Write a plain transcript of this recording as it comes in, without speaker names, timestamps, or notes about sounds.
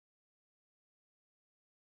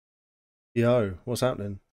Yo, what's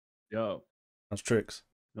happening? Yo, How's tricks?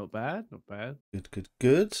 not bad, not bad. Good, good,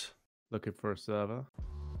 good. Looking for a server.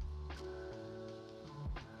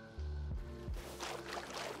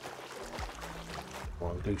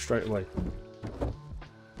 Well, I'll do straight away.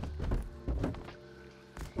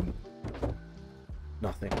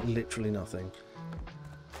 Nothing, literally nothing.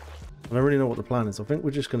 I don't really know what the plan is. I think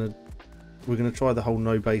we're gonna try the whole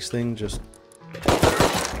no base thing. Just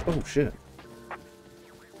oh shit.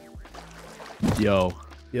 Yo,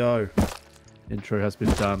 Yo, intro has been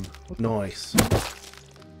done. nice.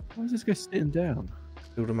 Why is this guy sitting down?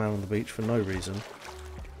 Build a man on the beach for no reason.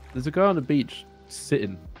 There's a guy on the beach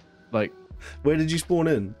sitting. Like, Where did you spawn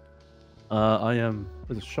in? I am.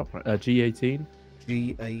 There's a shop right. G18.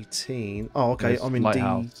 G18. Oh, okay. There's I'm in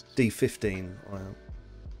lighthouse. D15. I am.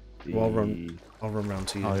 Well, I'll run round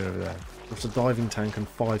to you. Oh, you're over there. There's a diving tank and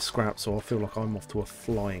 5 scraps, so I feel like I'm off to a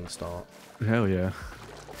flying start. Hell yeah.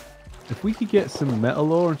 If we could get some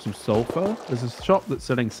metal ore and some sulfur, there's a shop that's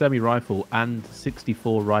selling semi-rifle and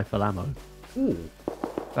 64 rifle ammo. Ooh.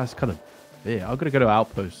 That's kind of yeah. I'm gonna go to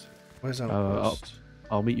Outpost. Where's Outpost?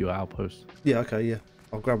 I'll meet you at Outpost. Yeah, okay, yeah.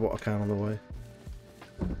 I'll grab what I can on the way.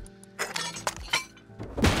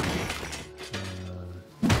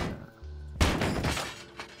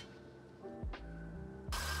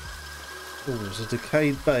 Oh, there's a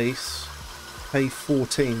decayed base.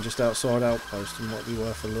 A14 just outside Outpost. It might be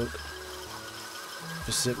worth a look.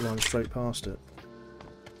 Just zip line straight past it.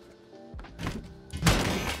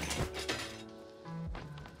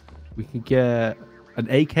 We could get an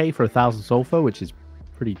AK for 1,000 sulfur, which is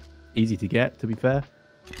pretty easy to get, to be fair.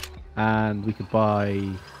 And we could buy...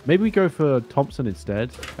 Maybe we go for Thompson instead,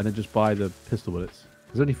 and then just buy the pistol bullets.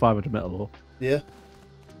 There's only 500 metal ore. Yeah.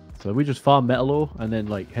 So we just farm metal ore, and then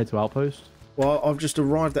like head to Outpost. Well, I've just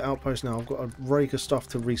arrived at Outpost now. I've got a rake of stuff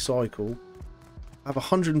to recycle. I have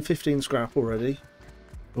 115 scrap already.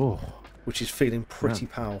 Oh. Which is feeling pretty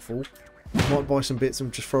powerful. Might buy some bits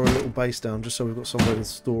and just throw a little base down just so we've got somewhere to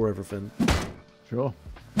store everything. Sure.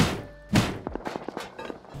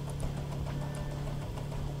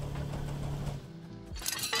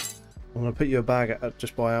 I'm going to put you a bag at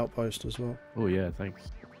just by Outpost as well. Oh yeah,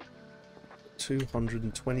 thanks.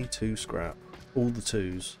 222 scrap. All the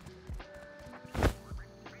twos.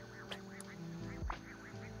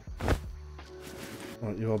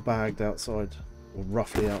 Right, you are bagged outside, or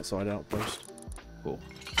roughly outside Outpost. Cool.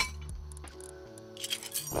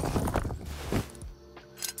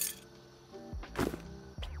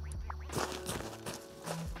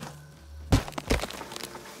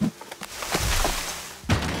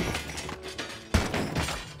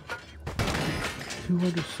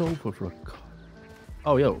 $200 sulfur for a car.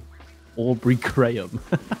 Oh, yo. Aubrey Graham.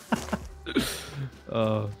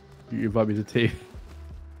 You invite me to tea.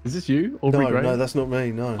 Is this you? Aubrey Graham? No, that's not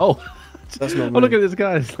me, no. Oh. That's not me. Oh, look at this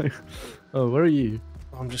guy. It's like, oh, where are you?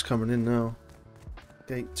 I'm just coming in now.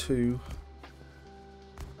 Gate 2.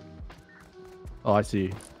 Oh, I see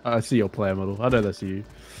you. I see your player model. I know that's you.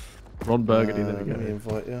 Ron Burgundy, there we go. Let me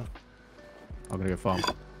invite you. I'm going to go farm.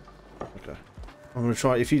 Okay. I'm going to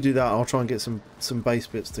try, if you do that, I'll try and get some base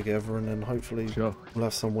bits together and then hopefully Sure. we'll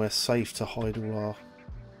have somewhere safe to hide all our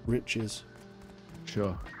riches.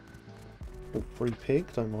 Sure. Oh, free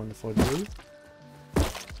pig, don't mind if I do.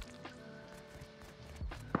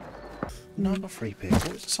 No, not free pig.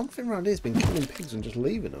 Something around here's been killing pigs and just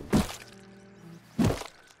leaving them.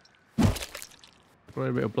 Play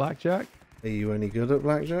a bit of blackjack? Are you any good at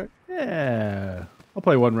blackjack? Yeah. I'll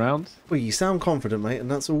play one round. Well, you sound confident, mate,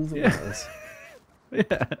 and that's all that matters.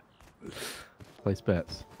 Yeah. Place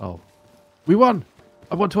bets. Oh. We won!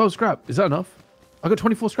 I won 12 scrap. Is that enough? I got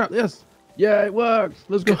 24 scrap. Yes. Yeah, it works.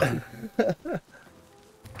 Let's go. Okay,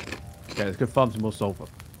 let's go farm some more sulfur.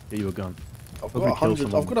 Get you a gun. I've got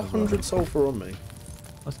 100 sulfur on me.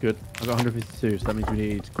 That's good. I've got 152, so that means we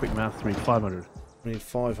need, quick math, we need 500. We need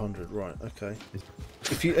 500, right? Okay.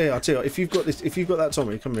 If you, yeah, I tell you, if you've got this, if you've got that,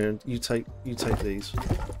 Tommy, come here and you take these.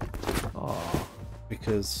 Oh.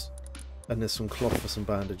 Because, and there's some cloth for some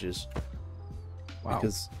bandages. Wow.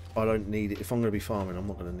 Because I don't need it. If I'm going to be farming, I'm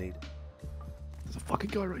not going to need it. There's a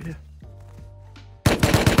fucking guy right here.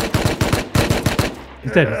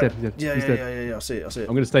 He's dead, he's dead, he's dead. Yeah, he's yeah, I see it, I see it.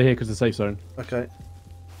 I'm going to stay here because it's a safe zone. Okay.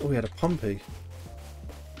 Oh, we had a pumpy.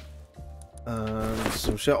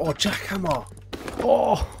 Some shit. Oh, jackhammer!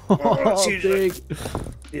 Oh, big.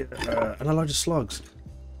 Yeah, and a load of slugs.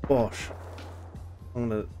 Bosh. I'm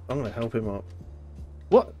gonna help him up.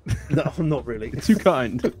 What? No, I'm not really. Too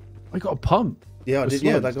kind. I got a pump. Yeah, I did.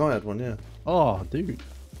 Yeah, that guy had one. Yeah. Oh, dude.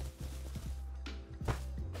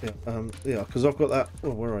 Yeah. Yeah, because I've got that. Oh,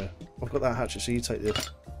 where are you? I've got that hatchet. So you take this.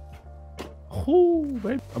 Oh,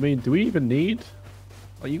 babe. I mean, do we even need?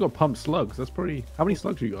 Oh, you got pumped slugs. That's pretty. How many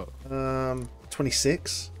slugs you got?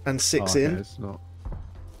 26 and 6 okay, in. It's not.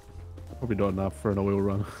 Probably not enough for an oil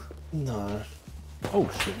run. No. Oh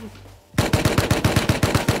shit.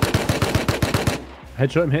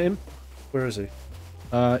 Headshot him, hit him. Where is he?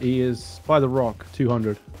 He is by the rock,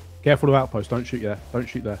 200. Careful of outpost, don't shoot there. Don't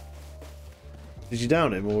shoot there. Did you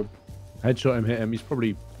down him or? Headshot him, hit him. He's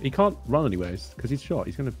probably, he can't run anyways because he's shot.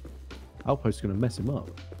 He's gonna, outpost is gonna mess him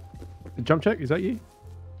up. Jump check, is that you?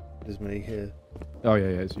 There's me here. Oh yeah,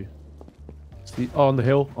 it's you. Oh, on the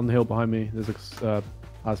hill behind me. There's a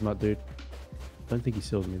hazmat dude. Don't think he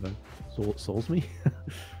kills me though. Souls me?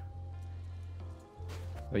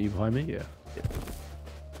 Are you behind me? Yeah.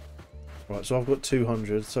 Right, so I've got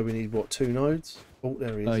 200. So we need what? 2 nodes? Oh,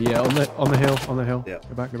 there he is. Yeah, on the hill. Yeah.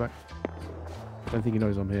 Go back. Don't think he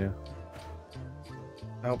knows I'm here.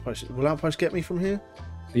 Outpost. Will outpost get me from here?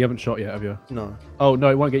 You haven't shot yet, have you? No. Oh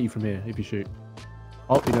no, it won't get you from here if you shoot.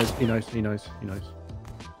 Oh, he knows.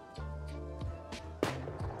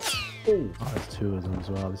 Oh, there's 2 of them as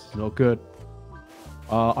well. This is not good.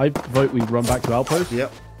 I vote we run back to outpost.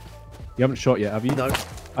 Yep. You haven't shot yet, have you? No.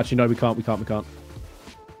 Actually, no, we can't.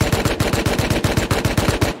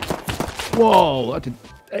 Whoa, that did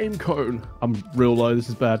aim cone. I'm real low. This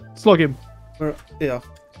is bad. Slug him. Yeah.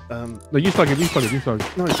 No, you slug him. No,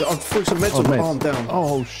 I threw some meds on the arm down.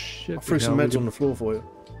 Oh shit. I threw some meds on the floor for you.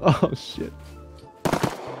 Oh shit.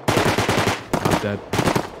 I'm dead.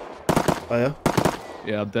 Oh yeah?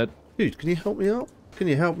 Yeah, I'm dead. Dude, can you help me up? Can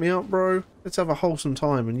you help me up, bro? Let's have a wholesome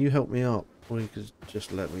time and you help me up. Or you could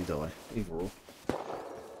just let me die. Either or.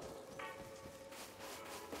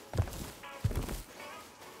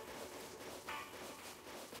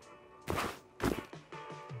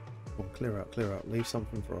 Go on, clear out. Leave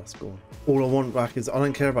something for us. Go on. All I want back is... I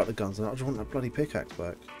don't care about the guns. I just want that bloody pickaxe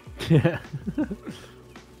back. Yeah.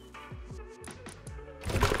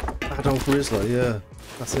 Adolf Rizzler, yeah.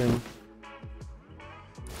 That's him.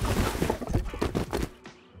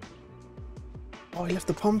 Oh, he left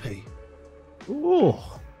the pumpy. Ooh.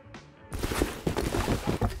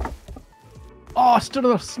 Oh, I stood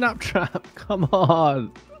on a snap trap. Come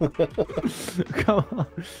on. Come on.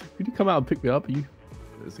 Could you come out and pick me up? Are you?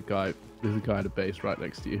 There's a guy at a base right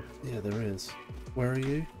next to you. Yeah, there is. Where are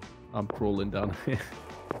you? I'm crawling down here.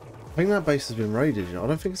 I think that base has been raided, you know. I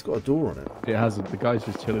don't think it's got a door on it. It hasn't. The guy's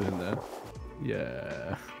just chilling in there.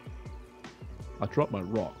 Yeah. I dropped my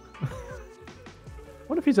rock.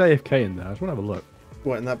 What if he's AFK in there? I just want to have a look.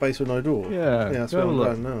 What, in that base with no door? Yeah. Yeah, that's what I'm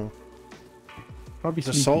doing now. Probably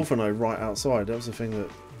There's a sulfur node right outside. That was the thing that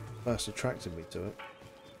first attracted me to it.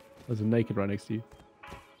 There's a naked right next to you.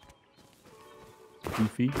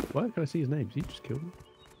 Goofy. Why can't I see his name? Did he just kill me?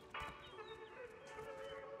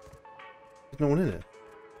 There's no one in it.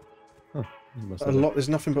 Huh. There's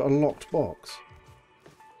nothing but a locked box.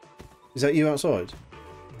 Is that you outside?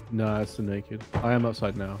 No, it's the naked. I am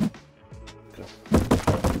outside now. Okay.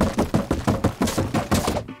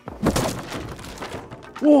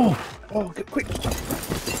 Whoa! Oh, quick!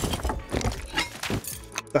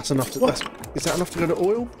 That's enough to... Is that enough to go to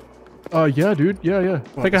oil? Yeah, dude. Yeah. Right,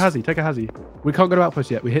 Take a hazy. We can't go to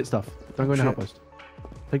outpost yet. We hit stuff. Don't go into outpost.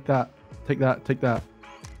 Take that.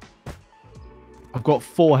 I've got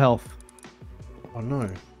 4 health. Oh no.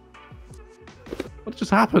 What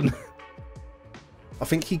just happened? I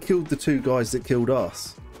think he killed the 2 guys that killed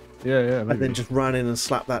us. Yeah, maybe. And then just ran in and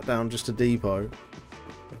slapped that down just to depot.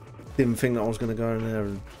 Didn't think that I was going to go in there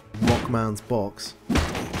and rock man's box.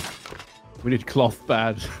 We need cloth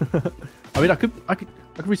bad. I mean, I could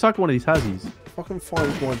recycle one of these hazies. If I can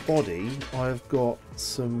find my body, I've got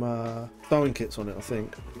some throwing kits on it, I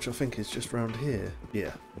think. Which I think is just around here.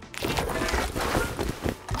 Yeah.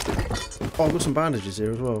 Oh, I've got some bandages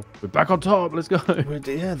here as well. We're back on top. Let's go.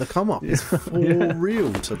 Yeah, the come up is for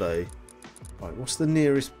real today. Right, what's the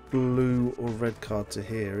nearest blue or red card to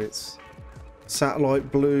here? It's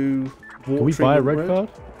satellite blue. Can we buy a red card?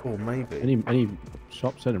 Or maybe. Any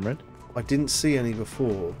shop selling red? I didn't see any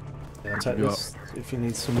before. Yeah, I'll take this if you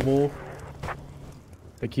need some more.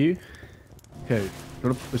 Thank you. Okay,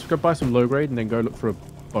 let's go buy some low grade and then go look for a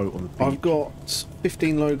boat on the beach. I've got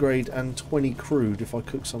 15 low grade and 20 crude if I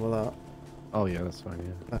cook some of that. Oh yeah, that's fine,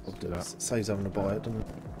 yeah. Let's do that. Saves having to buy it, doesn't it?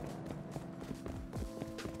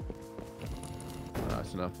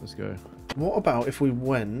 That's enough, let's go. What about if we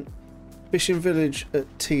went fishing village at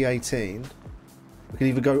T18? We can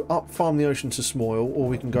either go up Farm the Ocean to Smoil, or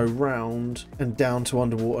we can go round and down to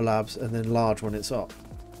Underwater Labs and then large when it's up.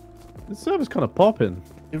 The server's kind of popping.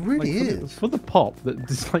 It really is. For the pop,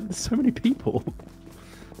 there's so many people.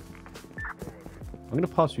 I'm going to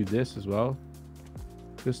pass you this as well.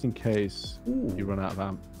 just in case Ooh. you run out of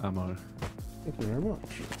ammo. Thank you very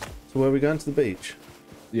much. So where are we going, to the beach?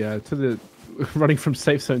 Yeah, to the running from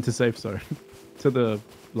safe zone to safe zone to the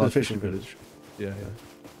last fishing village. Yeah, yeah.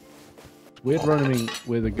 Weird running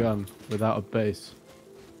with a gun without a base.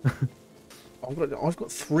 I've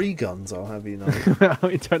got 3 guns. I'll have you know.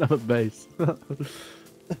 We don't have a base. We're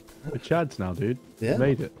Chads now, dude. Yeah. We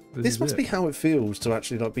made it. This must be how it feels to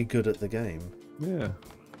actually like be good at the game. Yeah.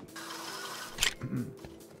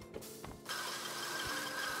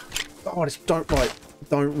 Oh, just don't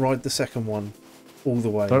ride the second one all the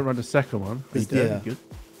way. Don't ride the second one. Be dead. Yeah, Good.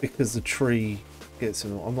 because the tree gets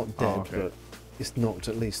in. I'm not dead, okay. but it's knocked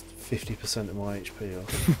at least 50% of my HP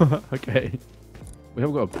off. Okay. We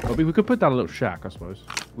haven't got. I mean, we could put down a little shack, I suppose.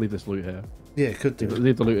 Leave this loot here. Yeah, could do.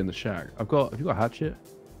 Leave the loot in the shack. Have you got a hatchet?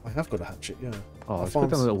 I have got a hatchet. Yeah. Oh, let's put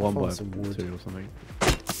down a little one by some wood. 2 or something.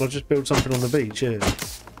 I'll just build something on the beach. Yeah.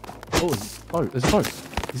 Oh, there's a boat.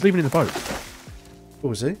 He's leaving in the boat.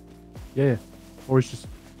 Oh, is he? Yeah, yeah. Or he's just.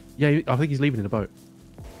 Yeah, I think he's leaving in the boat.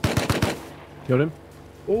 Killed him.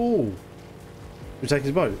 Oh. We take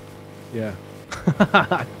his boat. Yeah.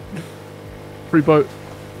 Free boat.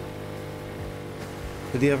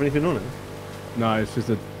 Did he have anything on him? No, it's just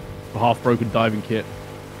a half-broken diving kit.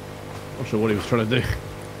 Not sure what he was trying to do.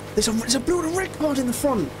 There's a blue and a red card in the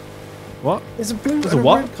front. What? There's a blue and a a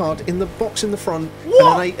what? red card in the box in the front.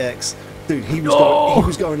 What? And an 8x. Dude, he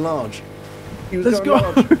was going large. He was Let's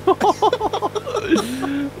going go.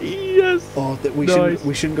 large. Yes. Oh,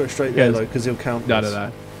 we shouldn't go straight there though, because he'll count. No, us.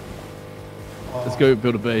 no. Let's go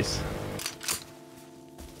build a base.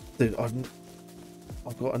 Dude, I've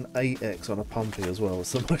got an 8x on a pumpy as well.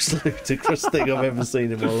 It's the most ludicrous thing I've ever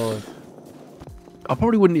seen in my life. I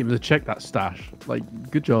probably wouldn't even have checked that stash.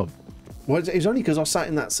 Like, good job. Well, it was only because I sat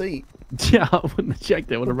in that seat. Yeah, I wouldn't have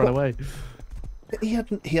checked it. I would have run away. He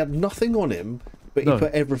had nothing on him, but he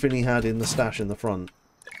put everything he had in the stash in the front.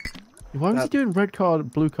 Why was he doing red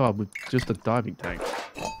card, blue card with just a diving tank?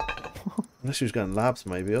 Unless he was going labs,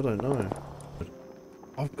 maybe. I don't know.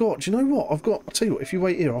 Do you know what? I'll tell you what, if you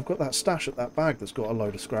wait here, I've got that stash at that bag that's got a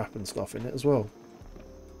load of scrap and stuff in it as well.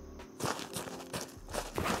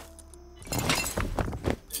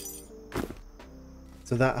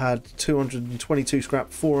 So that had 222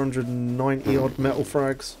 scrap, 490 odd metal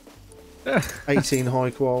frags, 18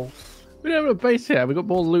 high qual. We don't have a base here. We got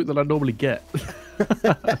more loot than I normally get.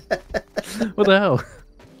 What the hell?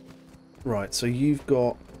 Right, so you've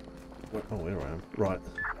got... Oh, here I am. Right.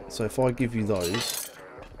 So if I give you those...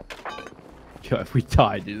 God, if we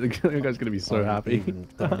died, dude, the guy's going to be so happy.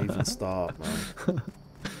 Don't even start, man.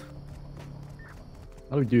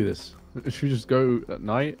 How do we do this? Should we just go at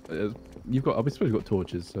night? I suppose you've got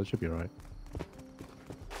torches, so it should be alright.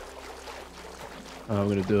 I'm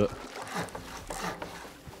going to do it.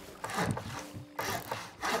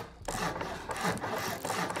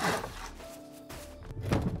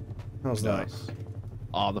 How's that? Nice.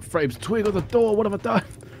 Oh, the frame's twig on the door. What have I done?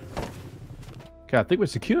 Okay, I think we're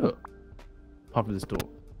secure. Apart from this door.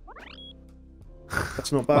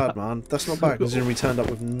 That's not bad, man. That's not bad, considering we turned up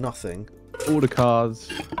with nothing. All the cars.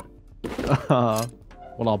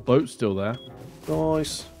 Well, our boat's still there.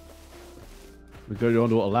 Nice. We go to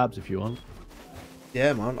Underwater Labs if you want.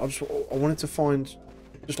 Yeah, man. I wanted to find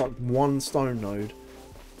just like one stone node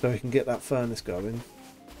so we can get that furnace going.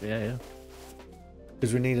 Yeah, yeah.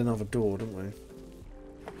 Because we need another door, don't we?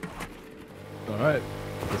 Alright.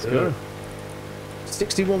 Let's go.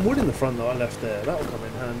 61 wood in the front that I left there. That'll come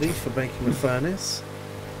in handy for making a furnace.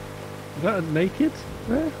 Is that naked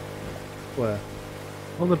there? Where?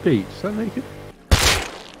 On the beach. Is that naked?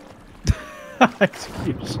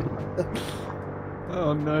 Execution.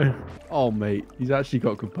 Oh no. Oh mate, he's actually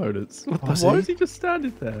got components. Why is he just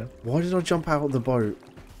standing there? Why did I jump out of the boat?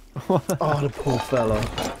 Oh, the poor fella.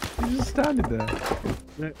 He's just standing there.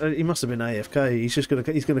 He must have been AFK.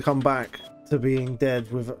 He's gonna come back to being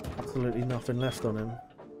dead with absolutely nothing left on him.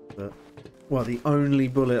 But well, the only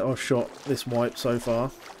bullet I've shot this wipe so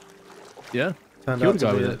far. Yeah. Turned Killed out a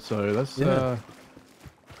guy to be with it, so that's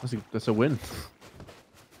that's a win.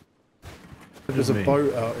 There's a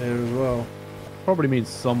boat out here as well. Probably means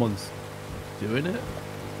someone's doing it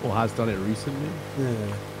or has done it recently.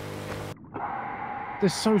 Yeah. They're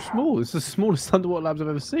so small. It's the smallest underwater labs I've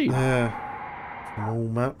ever seen. Yeah. Small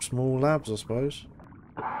map, small labs, I suppose.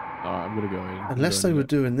 Alright, I'm gonna go in. Unless they were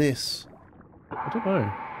doing this. I don't know.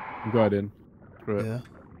 I'm going in. Screw it. Yeah.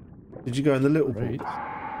 Did you go in the little boat?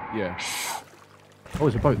 Yeah. Oh,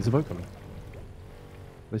 there's a boat. There's a boat coming.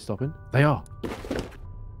 Are they stopping? They are.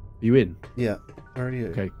 Are you in? Yeah. Where are you?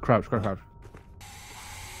 Okay, crouch, crouch, crouch.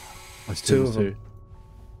 There's two of them.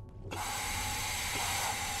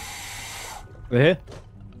 They're here?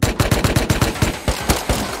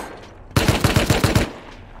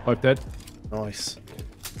 5 dead. Nice.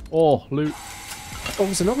 Oh, loot. Oh,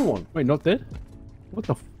 there's another one. Wait, not dead? What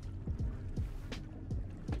the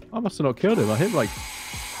I must have not killed him. I hit like...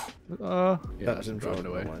 yeah, That's him driving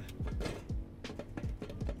driving away.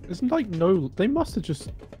 There's like no... They must have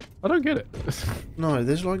just... I don't get it. No,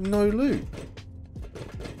 there's like no loot.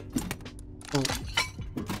 Oh,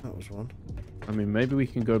 that was one. I mean, maybe we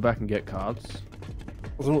can go back and get cards.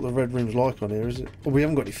 I don't know what the red room's like on here, is it? Well, we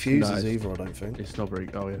haven't got any fuses No, either, I don't think. It's not very...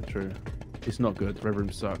 Oh, yeah, true. It's not good. The red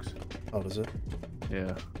room sucks. Oh, does it?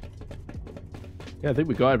 Yeah. Yeah, I think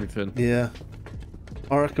we got everything. Yeah.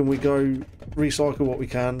 I reckon we go recycle what we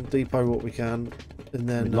can, depot what we can, and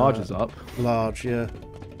then... I mean, large is up. Large, yeah.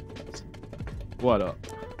 Why not?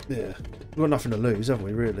 Yeah. We've got nothing to lose, have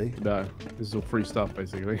we, really? No. This is all free stuff,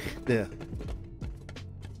 basically. Yeah.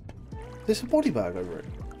 There's a body bag over it.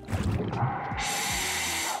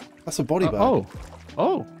 That's a body bag. Oh.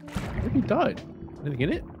 Oh. Maybe he died. Anything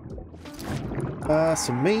in it?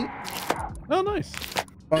 Some meat, Oh, nice.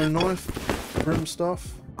 bone knife, room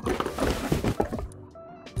stuff.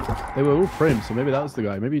 They were all prim, so maybe that was the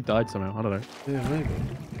guy. Maybe he died somehow. I don't know. Yeah, maybe.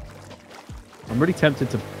 I'm really tempted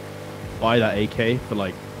to buy that AK for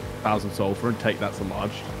like 1,000 sulfur and take that to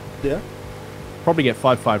large. Yeah? Probably get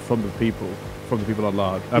 5-5 from the people on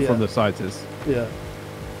large, Yeah. from the scientists. Yeah.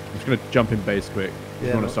 I'm just gonna jump in base quick.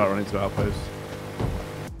 Yeah, I want to start running to outposts.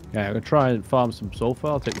 Yeah, I'm gonna try and farm some sulfur.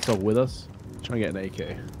 I'll take the sulfur with us. Try and get an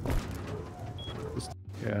AK.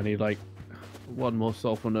 Yeah, I need like one more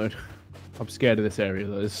sulfur node. I'm scared of this area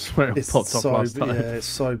though. This is where it popped off last time. Yeah, it's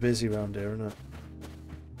so busy around here, isn't it?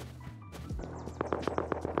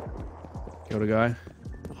 Killed a guy.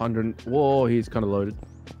 100. Whoa, he's kind of loaded.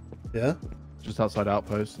 Yeah? Just outside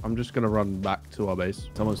outpost. I'm just gonna run back to our base.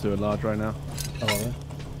 Someone's doing large right now. Oh, yeah.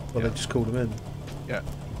 Well, Yeah. they just called him in. Yeah.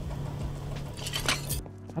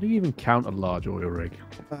 How do you even count a large oil rig?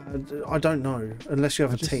 I don't know. Unless you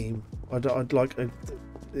have I a team. I'd like a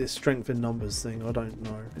strength in numbers thing. I don't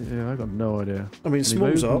know. Yeah, I got no idea. I mean,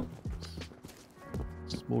 small's up.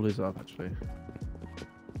 Small is up, actually.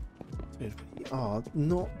 Dude, we are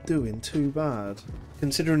not doing too bad.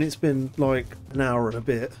 Considering it's been like an hour and a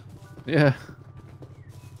bit. Yeah.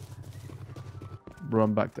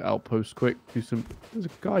 Run back to outpost quick. Do some. There's a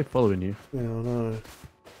guy following you. Yeah, I know.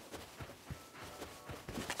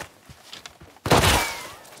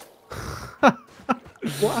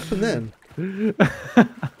 What happened then?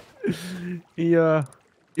 He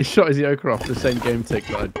shot his Yoker off the same game tick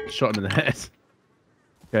that I shot him in the head.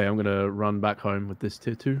 Okay, I'm gonna run back home with this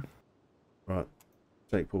tier 2. Right.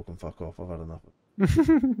 Jake Paul can fuck off. I've had enough.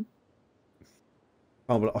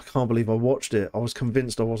 I can't believe I watched it. I was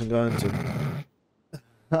convinced I wasn't going to.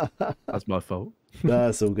 That's my fault. No,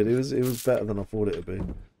 it's all good. It was better than I thought it would be.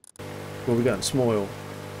 Well, we're going Smoil.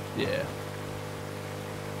 Yeah.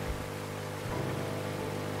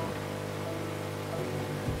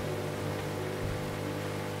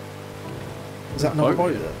 Is that another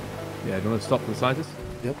boat yeah. there? Yeah, do you want to stop for the scientist?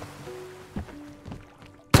 Yep.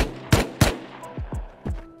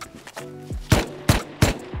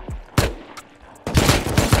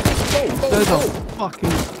 There's a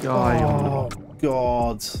fucking guy on Oh,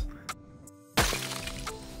 God.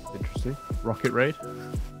 Interesting. Rocket raid?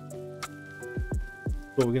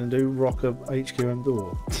 What we're going to do? Rock a HQM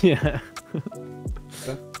door? Yeah.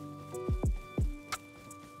 Okay.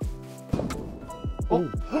 Oh.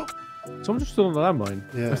 Someone just stood on the landmine.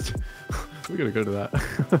 Yeah. We're gonna go to that.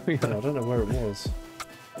 Yeah, I don't know where it was.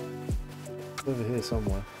 It's over here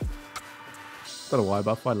somewhere. Don't know why,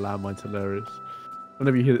 but I find landmines hilarious.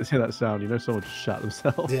 Whenever you hear that sound, you know someone just shot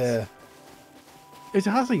themselves. Yeah. It's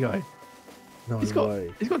a Hazzy guy. No He's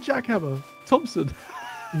way. got Jackhammer. Thompson.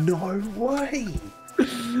 No way.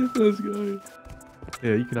 Let's go.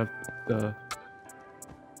 Yeah, you can have. Yeah,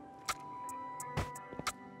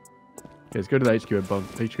 let's go to the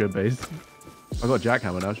HQM base. I got a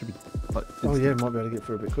Jackhammer now. Should be. Like, Oh yeah, might be able to get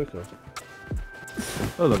through a bit quicker.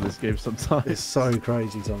 I love this game sometimes. It's so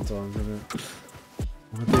crazy sometimes, isn't it?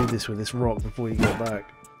 I'll do this with this rock before you get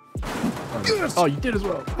back. Yes! Oh, you did as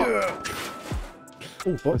well. Yeah.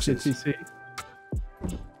 Oh, boxes. TC.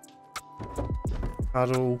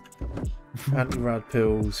 Paddle, anti-rad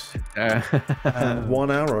pills, Yeah. and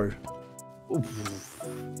 1 arrow. Oof.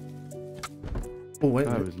 Oh, wait.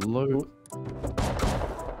 That was low.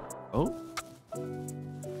 Oh.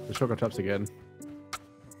 The shotgun traps again.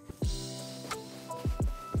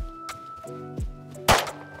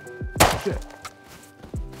 Shit.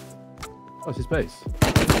 Oh, it's his base.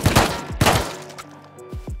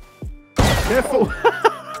 Careful!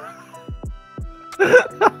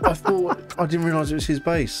 I didn't realise it was his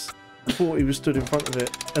base. I thought he was stood in front of it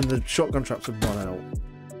and the shotgun traps had run out.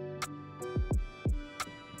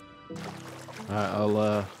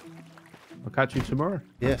 Alright, I'll catch you tomorrow.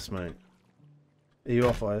 Yes, mate. Are you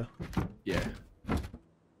off, are you? Yeah.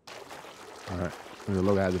 Alright, I'm gonna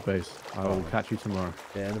log out of the base. I will catch you tomorrow.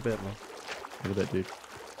 Yeah, in a bit, man. In a bit, dude.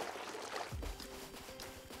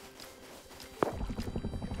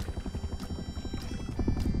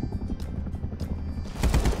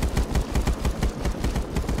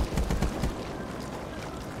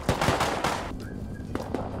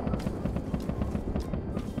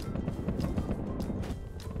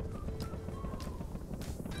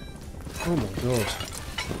 Oh my god.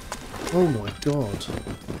 Oh my god.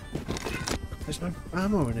 There's no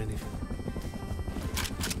ammo in anything.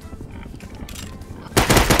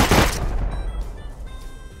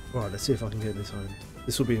 Right, let's see if I can get this home.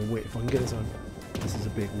 This will be a win. If I can get this home, this is a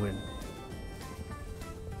big win.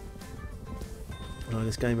 No,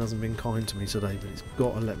 this game hasn't been kind to me today, but it's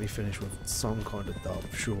got to let me finish with some kind of dub,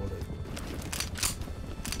 surely.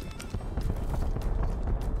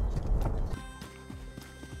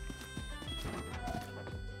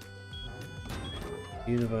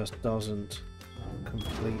 The universe doesn't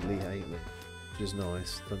completely hate me, which is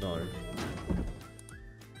nice to know.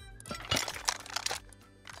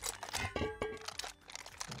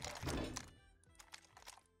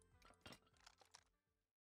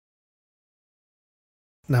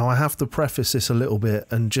 Now I have to preface this a little bit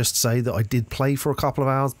and just say that I did play for a couple of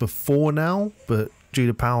hours before now, but due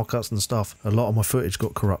to power cuts and stuff, a lot of my footage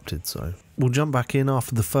got corrupted, so we'll jump back in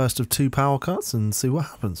after the first of 2 power cuts and see what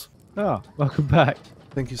happens. Ah, welcome back.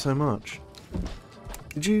 Thank you so much.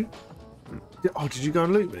 Did you go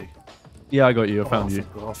and loot me? Yeah, I got you. I found you.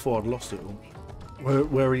 I thought I'd lost it all.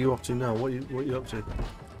 Where are you up to now? What are you up to?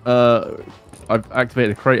 I've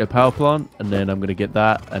activated the creator power plant, and then I'm gonna get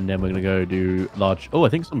that, and then we're gonna go do large. Oh, I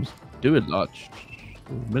think someone's doing large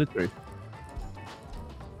military.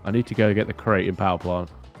 I need to go get the crate in power plant.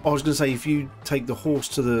 I was gonna say, if you take the horse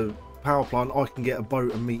to the power plant, I can get a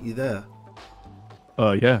boat and meet you there.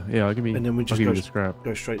 Yeah, I'll give me. And then we just go scrap.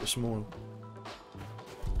 Go straight to Small.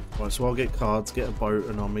 Right, so I'll get cards, get a boat,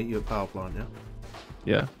 and I'll meet you at power plant. Yeah.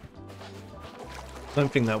 Yeah. I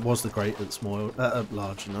don't think that was the crate at Small, at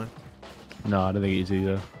large, you know. No, I don't think it is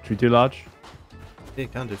either. Should we do large? Yeah, you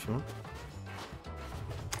can do if you want.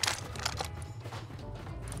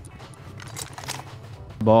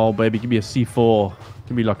 Ball, baby, give me a C4.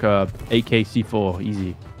 Give me like a AK C4,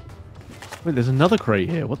 easy. Wait, there's another crate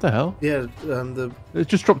here. What the hell? Yeah, It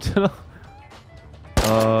just dropped in. Okay,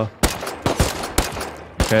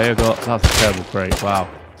 I got. That's a terrible crate. Wow.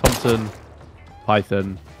 Thompson,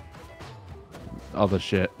 Python, other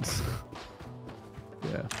shit.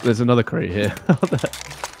 Yeah, there's another crate here. Start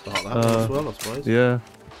that one as well, I suppose. Yeah.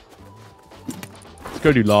 Let's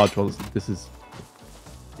go do large ones. This is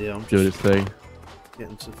I'm doing its thing.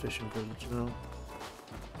 Getting to fishing village now.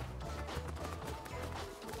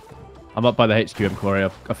 I'm up by the HQM quarry. I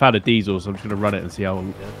found a diesel, so I'm just going to run it and see how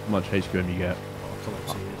much HQM you get. I'll come up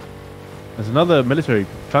to you. There's another military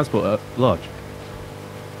transport at large.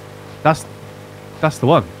 That's the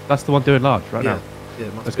one. That's the one doing large right now. Yeah,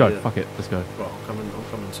 let's go. Fuck it. Let's go. Right, I'm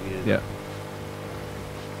coming to you. Yeah.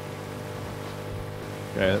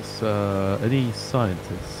 Okay, that's any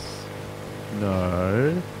scientists?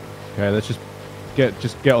 No. Okay, let's just get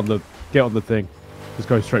on the thing. Just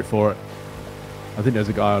go straight for it. I think there's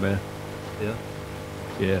a guy on here. Yeah.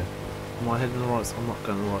 Yeah. Am I heading the right side? I'm not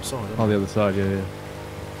going the right side. On the other side, yeah. Is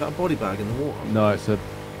that a body bag in the water? No, it's a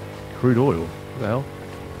crude oil. What the hell?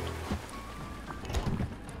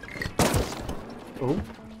 Oh.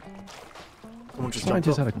 Someone just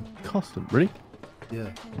Scientists jumped had off. a custom. Really? Yeah.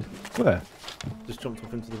 Where? Just jumped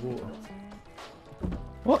off into the water.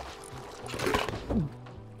 What?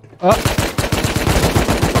 I'm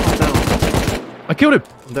down. I killed him.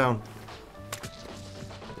 I'm down.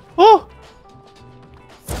 Oh!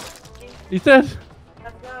 He's dead.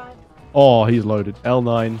 Oh, he's loaded.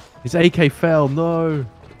 L9. His AK fell. No.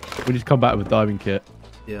 We just come back with a diving kit.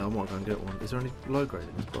 Yeah, I might go and get one. Is there any low grade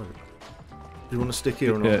in this boat? Do you want to stick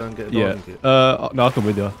here and I'll go and get a diving kit? No, I'll come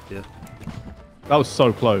with you. Yeah. That was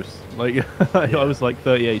so close. Like, I was like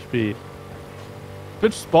 30 HP.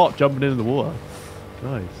 Good spot jumping into the water.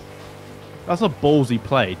 Nice. That's a ballsy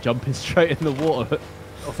play, jumping straight in the water.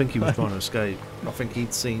 I think he was trying to escape. I think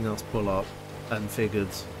he'd seen us pull up and figured,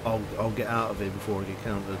 I'll get out of here before I get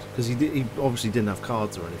countered. Because he obviously didn't have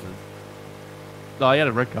cards or anything. No, he had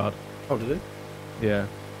a red card. Oh, did he? Yeah.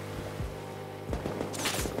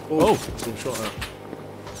 Oh! Been shot at.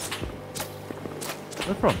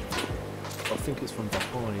 Where from? I think it's from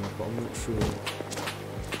behind, but I'm not sure.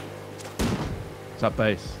 It's that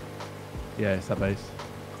base. Yeah, it's that base.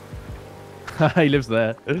 He lives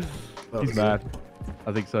there. He's mad.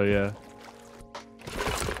 I think so, yeah.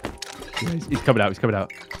 Yeah, he's coming out. He's coming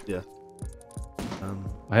out. Yeah.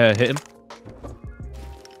 I hit him.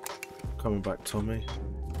 Coming back, Tommy.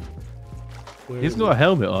 He hasn't got a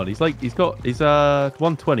helmet on. He's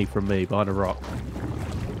 120 from me behind a rock. Do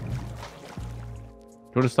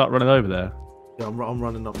you want to start running over there? Yeah, I'm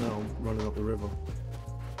running up now. I'm running up the river.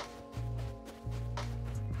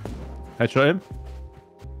 Headshot him.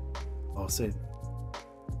 Oh, I see him.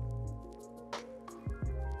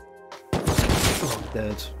 Oh, I'm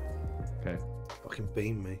dead. Okay. Fucking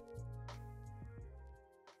beam me.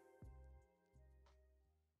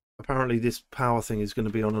 Apparently this power thing is going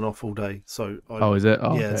to be on and off all day, so Oh, is it?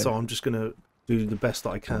 Oh, yeah, okay. so I'm just going to do the best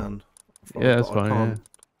that I can. Yeah, that's fine. Yeah.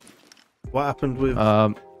 What happened with...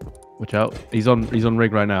 Watch out. He's on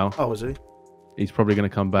rig right now. Oh, is he? He's probably going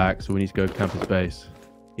to come back, so we need to go camp his base.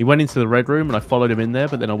 He went into the red room, and I followed him in there,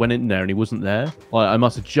 but then I went in there, and he wasn't there. Like, I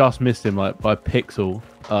must have just missed him, like, by a pixel.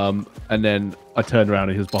 And then I turned around,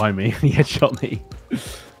 and he was behind me, and he headshot me.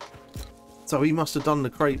 So he must have done the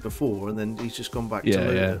crate before, and then he's just gone back to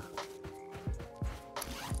loot it.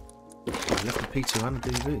 Oh, he left a P2 and a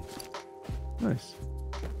DV. Nice.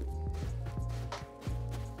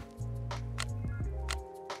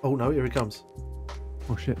 Oh no, here he comes.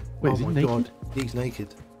 Oh shit. Wait, oh is he my naked? god, he's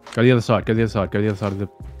naked. Go the other side, go the other side, go the other side of the...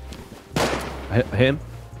 I hit him.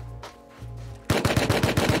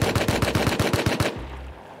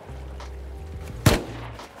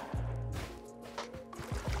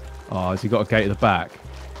 Oh, has he got a gate at the back?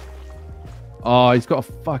 Oh, he's got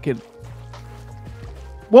a fucking...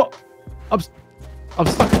 What? I'm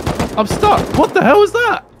stuck. I'm stuck. What the hell is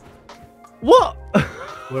that? What?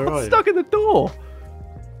 Where are I'm you? stuck in the door.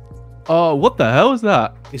 Oh, what the hell is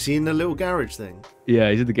that? Is he in the little garage thing? Yeah,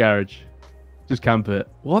 he's in the garage. Just camp it.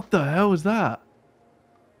 What the hell is that?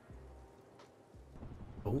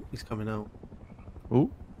 Oh, he's coming out. Oh.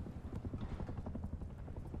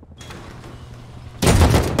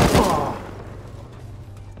 Oh.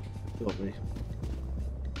 Got me.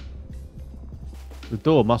 The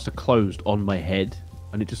door must have closed on my head,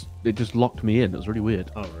 and it just locked me in. It was really weird.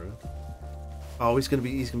 Oh, really? Oh, he's gonna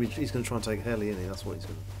try and take a heli, isn't he? That's what he's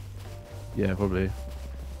gonna. Yeah, probably.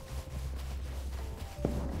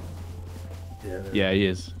 Yeah. Yeah, he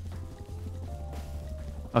is.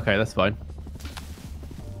 Okay, that's fine.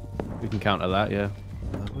 We can counter that, yeah.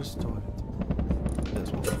 Where's the target?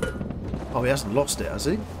 There's one. Oh, he hasn't lost it, has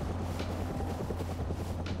he?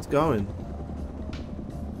 It's going.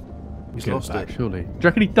 He's Get lost back, it. surely. Do you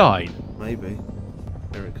reckon he died? Maybe.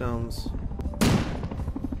 Here it comes.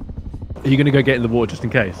 Are you going to go get in the water just in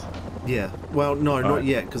case? Yeah. Well, no, not right.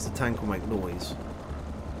 yet, because the tank will make noise.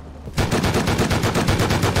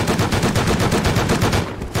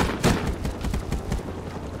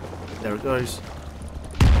 There it goes.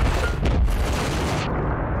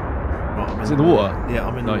 Right, I'm Is it in the water? Yeah,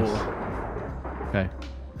 I'm in Nice. the water. Okay.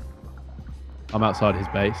 I'm outside his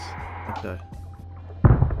base. Okay.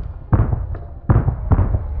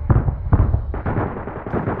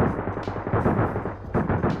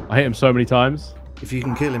 I hit him so many times. If you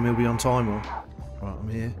can kill him, he'll be on timer. Right, I'm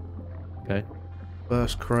here. Okay.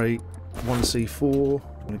 First crate, 1C4.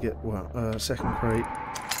 I'm gonna get second crate.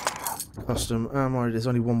 Custom ammo. There's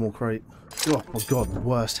only one more crate. Oh my god,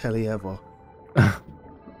 worst heli ever.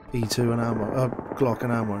 P2 and ammo. Glock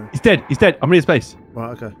and ammo. He's dead. He's dead. I'm in his base.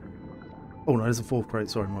 Right, okay. Oh no, there's a fourth crate.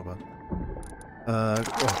 Sorry, my bad.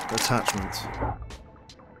 Attachments.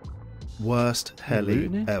 Worst heli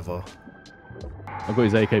looting it? ever. I've got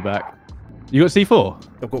his AK back. You got C4?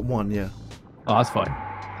 I've got one, yeah. Oh, that's fine.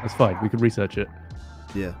 That's fine. We can research it.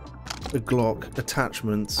 Yeah. A Glock,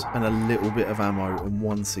 attachments, and a little bit of ammo, and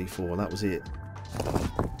one C4. That was it.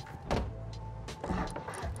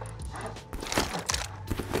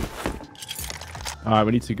 Alright,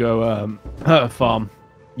 we need to go farm.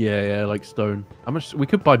 Yeah, like stone. How much? We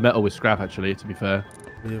could buy metal with scrap, actually, to be fair.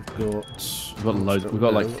 We've got... We've got loads. We've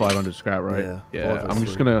got like 500 scrap, right? Yeah. Yeah. I'm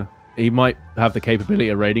just gonna... He might have the capability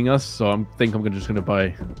of raiding us, so I think I'm just gonna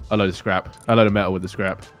buy a load of scrap. A load of metal with the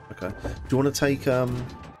scrap. Okay. Do you want to take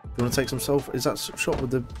some sulfur? Is that shot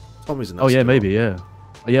with the Tommies in that? Oh, yeah, still? maybe, yeah.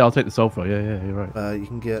 Yeah, I'll take the sulfur. Yeah, you're right. You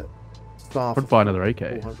can get staff. I'd buy another AK.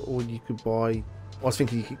 400, or you could buy... I was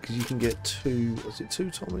thinking because you can get two... Is it two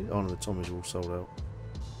Tommies? Oh no, the Tommies are all sold out.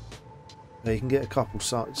 Yeah, you can get a couple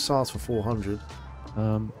SARS for 400. Do you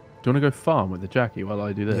want to go farm with the Jackie while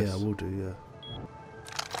I do this? Yeah, we'll do, yeah.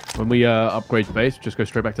 When we upgrade the base, just go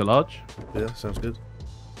straight back to large. Yeah, sounds good.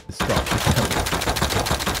 Stop.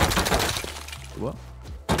 What?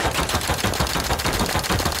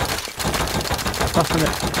 That's the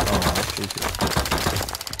next. Oh, that's stupid.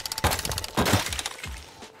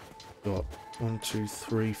 Got 1, 2,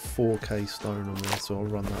 3, 4k stone on there, so I'll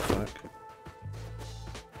run that back.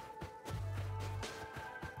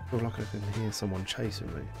 I feel like I can hear someone chasing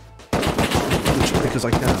me. Because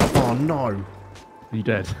I can. Oh no! Are you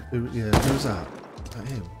dead? Yeah, who's that? Is that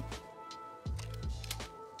him?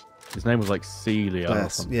 His name was like Celia or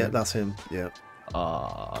something. Yeah, that's him. Yeah.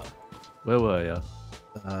 Where were you?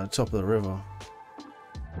 Top of the river.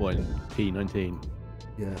 What, in P19?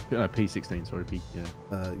 Yeah. No, P16. Sorry, P.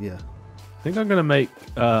 Yeah. Yeah. I think I'm gonna make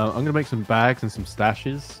some bags and some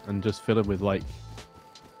stashes and just fill it with like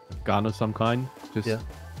a gun of some kind. Just yeah.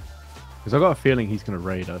 Because I got a feeling he's gonna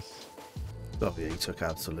raid us. Oh yeah, he took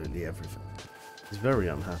absolutely everything. He's very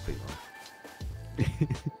unhappy.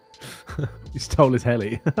 He stole his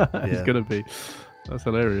heli. Yeah. He's gonna be. That's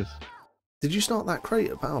hilarious. Did you start that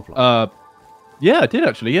crate at power plant? Yeah, I did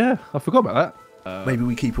actually. Yeah, I forgot about that. Maybe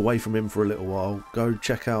we keep away from him for a little while. Go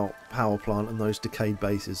check out power plant and those decayed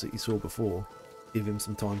bases that you saw before. Give him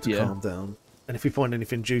some time to calm down. And if we find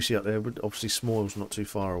anything juicy up there, obviously Smoil's not too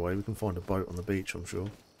far away. We can find a boat on the beach, I'm sure.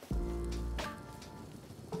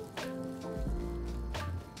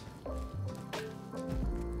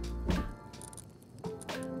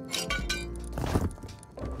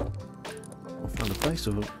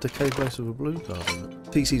 Decayed base of a blue card in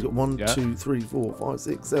it. TC's got 1, 2, 3, 4, 5,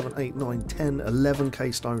 6, 7, 8, 9, 10,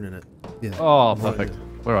 11k stone in it. Yeah. Oh, perfect.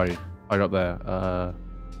 Where are you? I got there.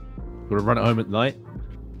 We're gonna run it home at night.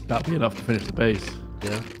 That'll be enough to finish the base.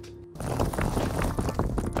 Yeah.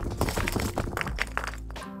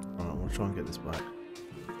 Alright, I'm gonna try and get this back.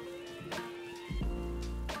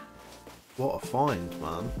 What a find,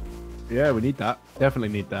 man. Yeah, we need that. Definitely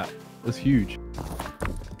need that. That's huge.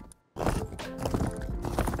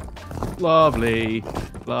 Lovely,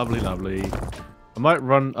 lovely, lovely. I might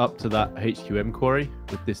run up to that HQM quarry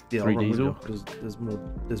with this 3 diesel. Because there's more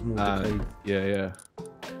decayed. Yeah.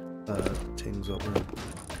 Things up there.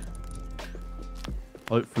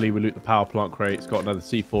 Hopefully we loot the power plant crate. It's got another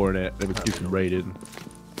C4 in it. Then we can do some raiding.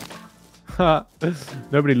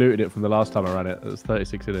 Nobody looted it from the last time I ran it. There's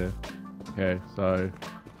 36 in here. Okay, so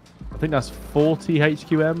I think that's 40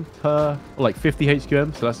 HQM per, or like 50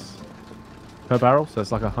 HQM. So that's per barrel, so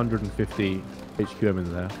it's like 150 HQM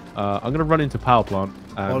in there. I'm going to run into power plant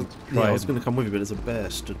and I was going to come with you, but there's a bear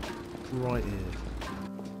stood right here.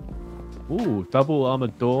 Ooh, double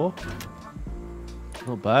armored door.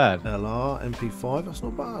 Not bad. LR, MP5, that's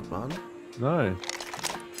not bad, man. No.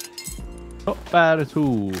 Not bad at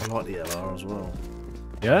all. I like the LR as well.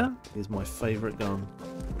 Yeah? It's my favourite gun.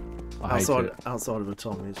 Outside of a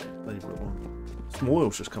Tommy's favourite one.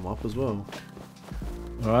 Smoil's just come up as well.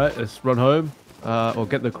 Alright, let's run home. Or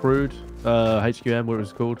get the crude HQM, whatever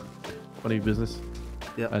it's called. Funny business.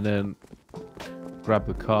 Yeah. And then grab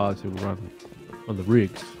the car to run on the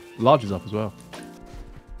rigs. Large is up as well.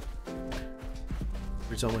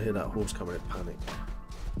 Every time I hear that horse coming, I panic.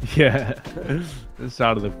 Yeah. The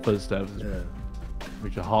sound of the footsteps. Yeah.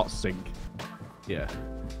 Makes your heart sink. Yeah.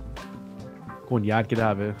 Go on, Yad, get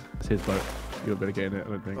out of here. It's his boat. You better get in it, I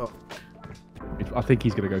don't think. Oh. I think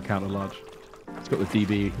he's going to go counter large. He's got the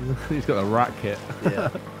DB. He's got the rat kit. Yeah.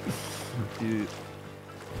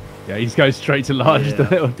 Yeah, he's going straight to large, the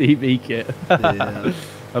little DB kit. Yeah.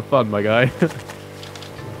 Have fun, my guy.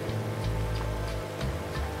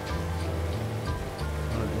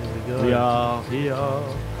 We are here.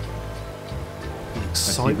 The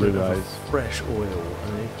excitement of eyes. Fresh oil,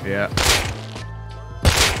 eh? Yeah.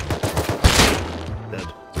 Dead.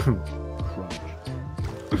 Crunch.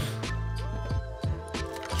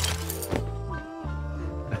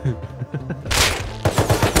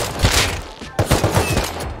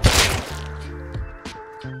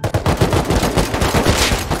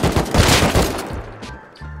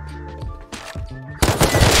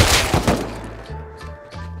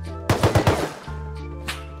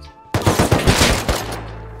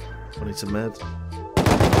 I need some meds.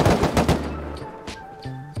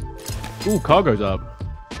 Ooh, cargo's up.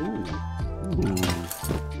 Ooh.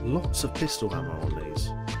 Lots of pistol ammo on these.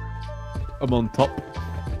 I'm on top.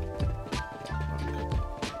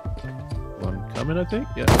 One coming, I think.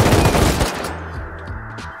 Yeah.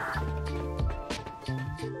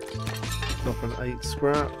 Drop an 8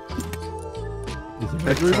 scrap. Is the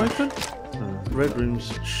red room open? Red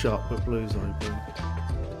room's shut, but blue's open.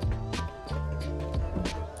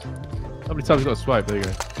 How many times have you got to swipe? There you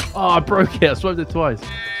go. Oh, I broke it. I swiped it twice.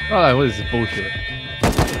 Oh, what is this bullshit?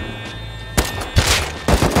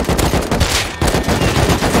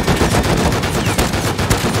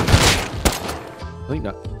 I think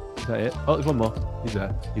that is that it. Oh, there's one more. He's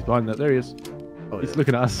there. He's behind that. There he is. Oh, He's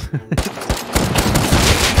looking at us.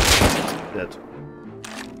 Dead.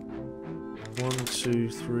 1, 2,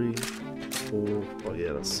 3. 4. Oh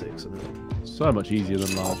yeah, that's 6, isn't it? So much easier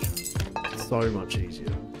than large. So much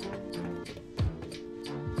easier.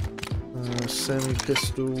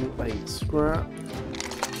 Semi-pistol, 8 scrap.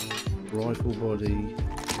 Rifle body,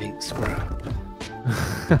 8 scrap.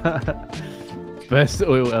 Best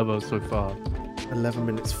oil ever so far. 11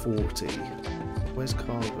 minutes 40. Where's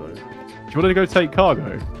cargo? Do you want to go take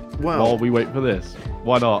cargo? Wow. While we wait for this.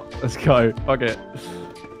 Why not? Let's go. Fuck it.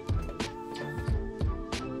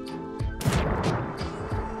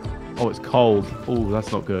 Oh, it's cold. Oh,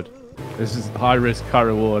 that's not good. This is high risk, high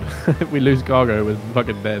reward. If we lose cargo, we're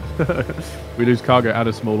fucking dead. We lose cargo and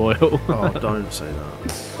a small oil. Oh, don't say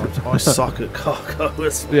that. I suck at cargo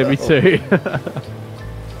as well. Yeah, me too.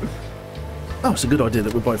 Oh, it's a good idea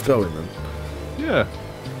that we're both going then. Yeah.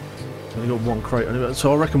 Only got 1 crate.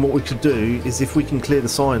 So I reckon what we could do is if we can clear the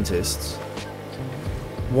scientists,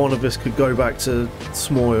 one of us could go back to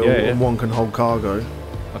Smoil and one can hold cargo.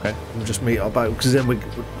 Okay. We'll just meet up back because then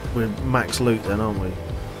we're max loot then, aren't we?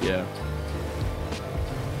 Yeah.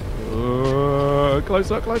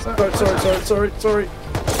 Closer, closer. Sorry.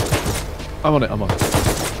 I'm on it.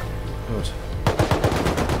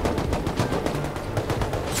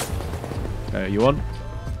 Good. You on?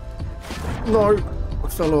 No, I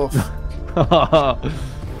fell off.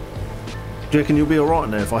 Do you reckon you'll be alright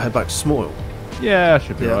now if I head back to Smoil? Yeah, I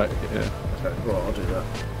should be right. Yeah. Okay, right, I'll do that.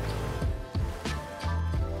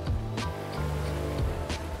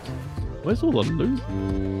 Where's all the loot?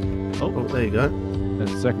 Oh, there you go.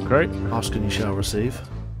 There's the second crate. Ask and you shall receive.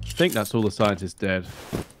 I think that's all the scientists dead.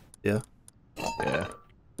 Yeah. Yeah.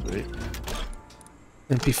 Sweet.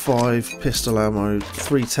 MP5, pistol ammo,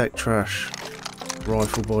 3 tech trash,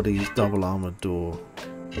 rifle bodies, double armoured door,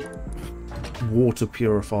 water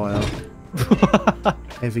purifier,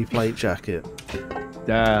 heavy plate jacket.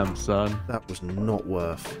 Damn, son. That was not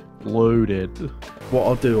worth. Loaded. What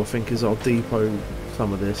I'll do, I think, is I'll depot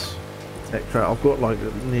some of this tech trash. I've got like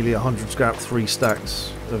nearly 100 scrap, 3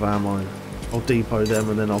 stacks of ammo. I'll depot them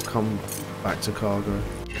and then I'll come back to cargo.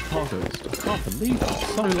 Cargo. I can't believe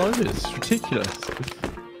it's so loaded. It's ridiculous.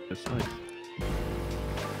 It's nice.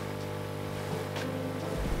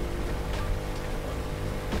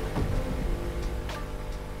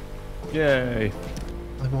 Yay.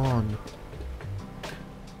 I'm on.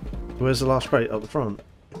 Where's the last crate? Up the front?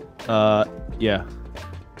 Yeah.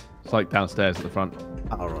 It's like downstairs at the front.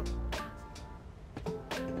 Alright.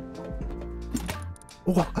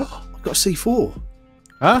 Oh, I've got a C4.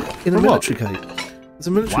 Huh? In a From military crate. There's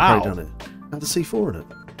a military crate down it. Had a C4 in it.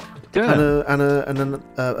 Yeah. And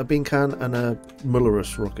a bean can and a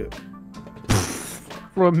Mullerus rocket.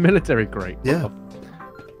 For a military crate. Yeah.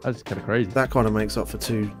 That's kind of crazy. That kind of makes up for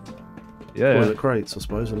 2 toilet crates, I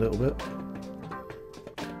suppose, a little bit.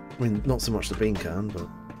 I mean, not so much the bean can, but...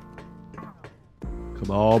 Come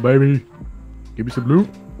on, baby. Give me some loot.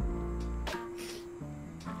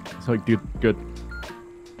 It's like, dude, good.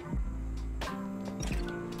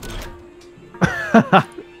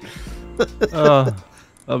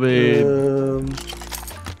 I mean...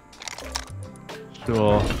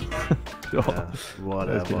 Sure. Sure. Yeah,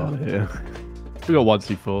 whatever. Yeah. We got 1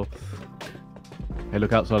 C4. Hey,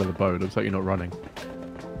 look outside of the boat. Looks like you're not running.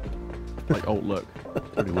 Like, oh, look.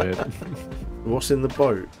 Pretty weird. What's in the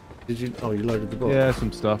boat? Did you... Oh, you loaded the boat? Yeah,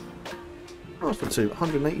 some stuff. Nice for 2.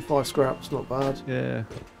 185 scraps, not bad. Yeah.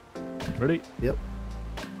 Ready? Yep.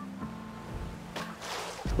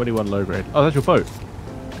 21 low grade. Oh, that's your boat.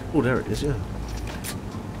 Oh, there it is, yeah.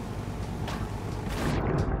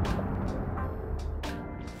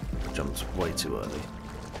 Jumped way too early.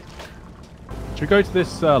 Should we go to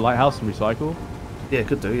this lighthouse and recycle? Yeah,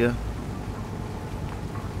 could do, yeah.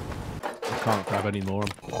 I can't grab any more. I'm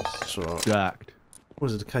That's alright. jacked.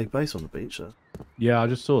 Was it a cave base on the beach, there? Yeah, I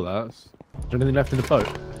just saw that. Is there anything left in the boat?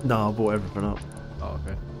 No, I bought everything up. Oh,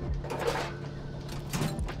 okay.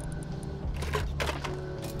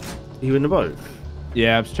 Are you in the boat?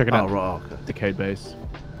 Yeah, I'm just checking out right, okay. Decayed Base.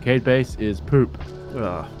 Decayed Base is poop.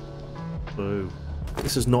 Ah, boo.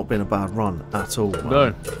 This has not been a bad run at all. Man.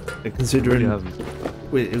 No. Considering It hasn't.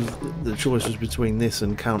 the choice was between this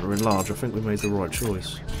and counter enlarge, I think we made the right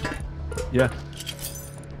choice. Yeah.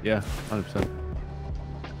 Yeah, 100%.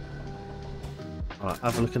 Alright,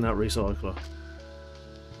 have a look in that recycler.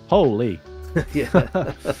 Holy. Yeah.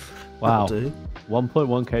 Wow. That'll do.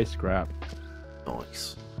 1.1k scrap.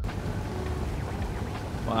 Nice.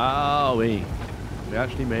 Wow, we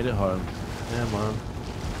actually made it home. Yeah, man.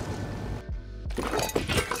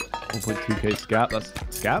 1.2k scrap. That's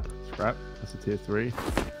scrap. That's a tier 3.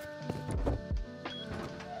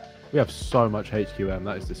 We have so much HQM.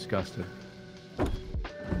 That is disgusting.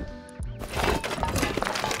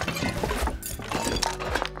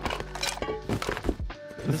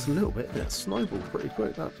 That's a little bit. Yeah, it snowballed pretty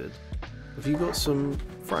quick. That did. Have you got some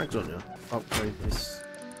frags on you? Upgrade this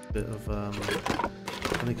bit of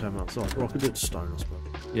honeycomb outside. Or I could do it to stone, I suppose.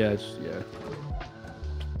 Yeah, yeah.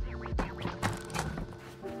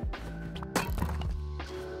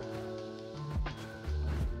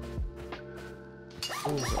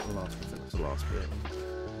 Oh, was that the last? I think that's the last bit.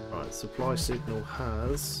 Right, supply signal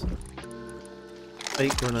has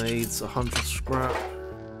 8 grenades, 100 scrap,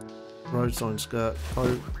 road sign skirt,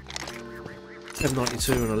 coke,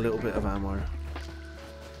 M92 and a little bit of ammo.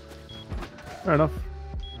 Fair enough.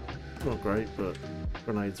 Not great, but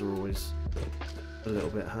grenades are always a little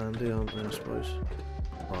bit handy, aren't they, I suppose?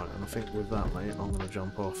 Right, and I think with that, mate, I'm going to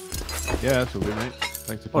jump off. Yeah, that's all good, mate.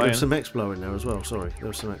 Thanks for Oh, playing. there's some X-Blow in there as well, sorry. There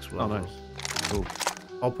was some X-Blow. Oh, nice. Cool.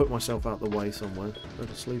 I'll put myself out the way somewhere. Go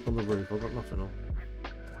to sleep on the roof, I've got nothing on.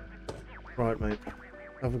 Right, mate.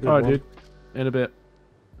 Have a good one. Alright, dude. In a bit.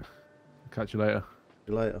 Catch you later.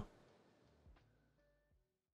 See you later.